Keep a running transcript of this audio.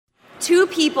two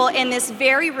people in this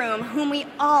very room whom we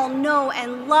all know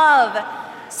and love.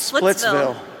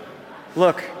 Splitsville.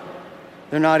 Look,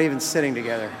 they're not even sitting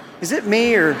together. Is it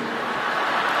me, or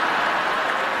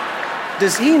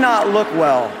does he not look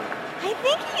well? I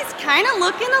think he's kind of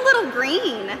looking a little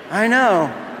green. I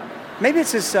know. Maybe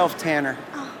it's his self-tanner.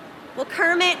 Oh. Well,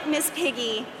 Kermit, Miss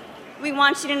Piggy, we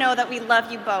want you to know that we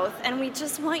love you both, and we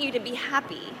just want you to be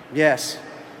happy. Yes.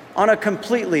 On a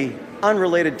completely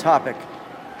unrelated topic.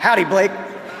 Howdy, Blake.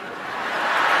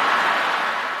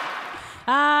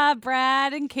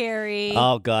 Brad and Carrie.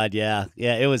 Oh God, yeah.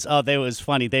 It was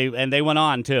funny. They went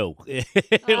on too.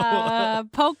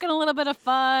 Poking a little bit of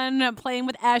fun, playing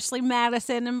with Ashley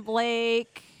Madison and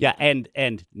Blake. Yeah,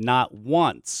 and not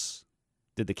once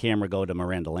did the camera go to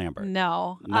Miranda Lambert.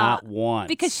 No. Not once.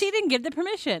 Because she didn't give the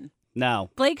permission. No.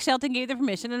 Blake Shelton gave the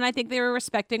permission, and I think they were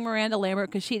respecting Miranda Lambert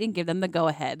because she didn't give them the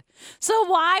go-ahead. So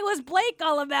why was Blake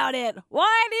all about it?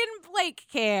 Why didn't Blake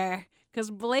care? Because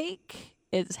Blake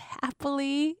is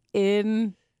happily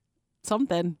in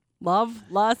something. Love,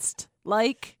 lust,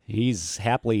 like. He's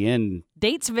happily in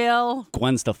Datesville.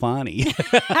 Gwen Stefani.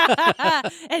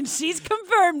 And she's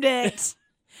confirmed it.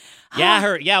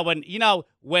 When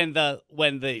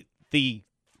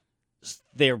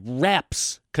their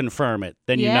reps confirm it,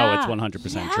 then you know it's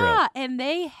 100% true. Yeah, and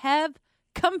they have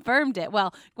confirmed it.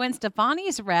 Well, Gwen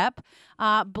Stefani's rep,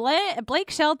 Blake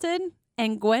Shelton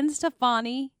and Gwen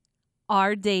Stefani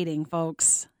are dating,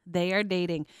 folks. They are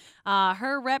dating.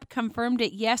 Her rep confirmed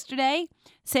it yesterday,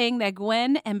 saying that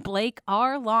Gwen and Blake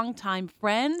are longtime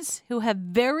friends who have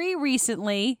very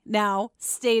recently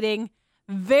started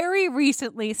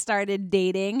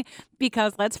dating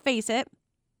because, let's face it,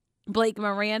 Blake and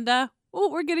Miranda,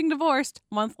 we're getting divorced.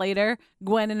 A month later,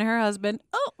 Gwen and her husband,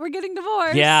 we're getting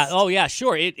divorced. Yeah. Oh, yeah,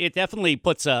 sure. It definitely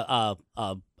puts a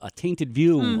tainted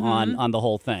view on the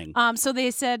whole thing. So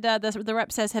they said, the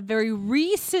rep says, have very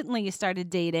recently started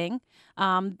dating.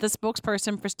 The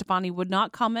spokesperson for Stefani would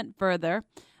not comment further.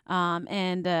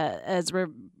 And as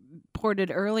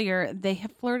reported earlier, they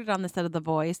have flirted on the set of The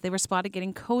Voice. They were spotted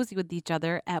getting cozy with each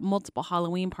other at multiple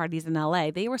Halloween parties in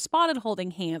L.A. They were spotted holding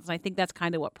hands, and I think that's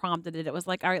kind of what prompted it. It was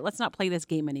like, all right, let's not play this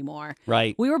game anymore.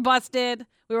 Right. We were busted.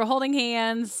 We were holding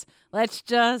hands. Let's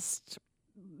just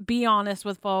be honest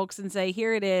with folks and say,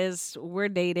 here it is. We're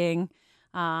dating,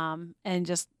 and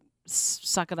just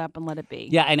suck it up and let it be.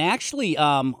 Yeah, and actually,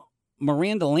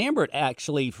 Miranda Lambert,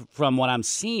 actually, from what I'm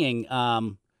seeing,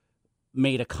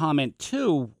 made a comment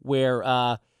too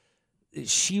where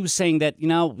she was saying that,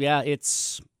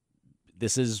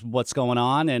 this is what's going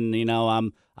on, and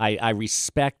I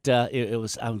respect I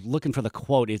was looking for the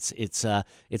quote. It's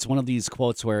one of these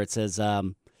quotes where it says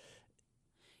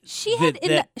she had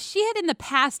in the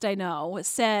past, I know,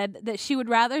 said that she would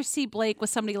rather see Blake with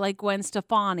somebody like Gwen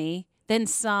Stefani than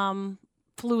some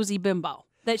floozy bimbo.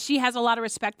 That she has a lot of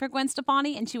respect for Gwen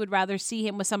Stefani, and she would rather see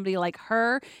him with somebody like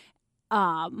her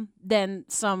than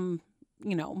somebody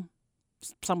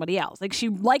else. Like, she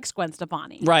likes Gwen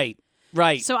Stefani. Right.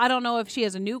 So I don't know if she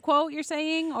has a new quote you're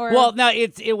saying, or well, no,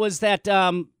 it was that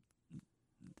the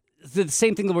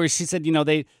same thing where she said,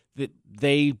 they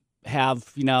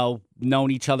have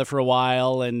known each other for a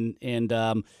while, and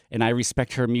I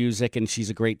respect her music, and she's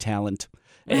a great talent.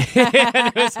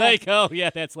 It was like, oh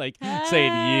yeah, that's like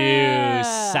saying you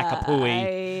sack of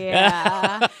pooey.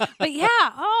 Yeah. But yeah,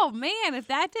 oh man, if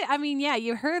that did,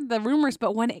 you heard the rumors,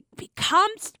 but when it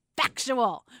becomes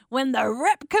factual, when the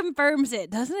rep confirms it,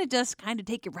 doesn't it just kind of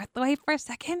take your breath away for a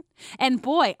second? And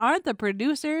boy, aren't the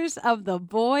producers of The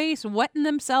Voice wetting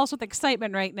themselves with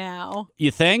excitement right now?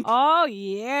 You think? Oh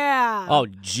yeah. Oh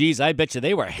geez, I bet you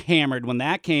they were hammered when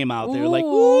that came out. They were like,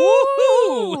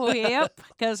 ooh. Yep,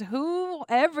 because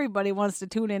everybody wants to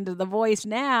tune into The Voice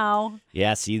now.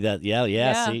 Yeah, see that?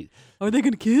 Yeah. See, are they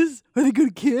gonna kiss? Oh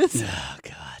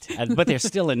God. But they're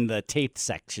still in the taped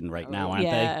section right now, aren't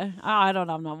they? I don't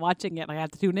know. I'm not watching it. I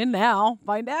have to tune in now.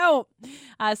 Find out.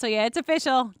 So yeah, it's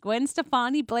official. Gwen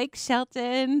Stefani, Blake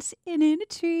Shelton, sitting in a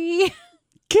tree.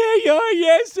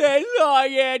 K-I-S-S-I-N-G.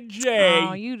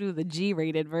 Oh, you do the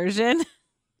G-rated version.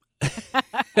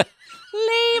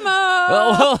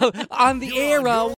 Lame-o. Well, on the arrow.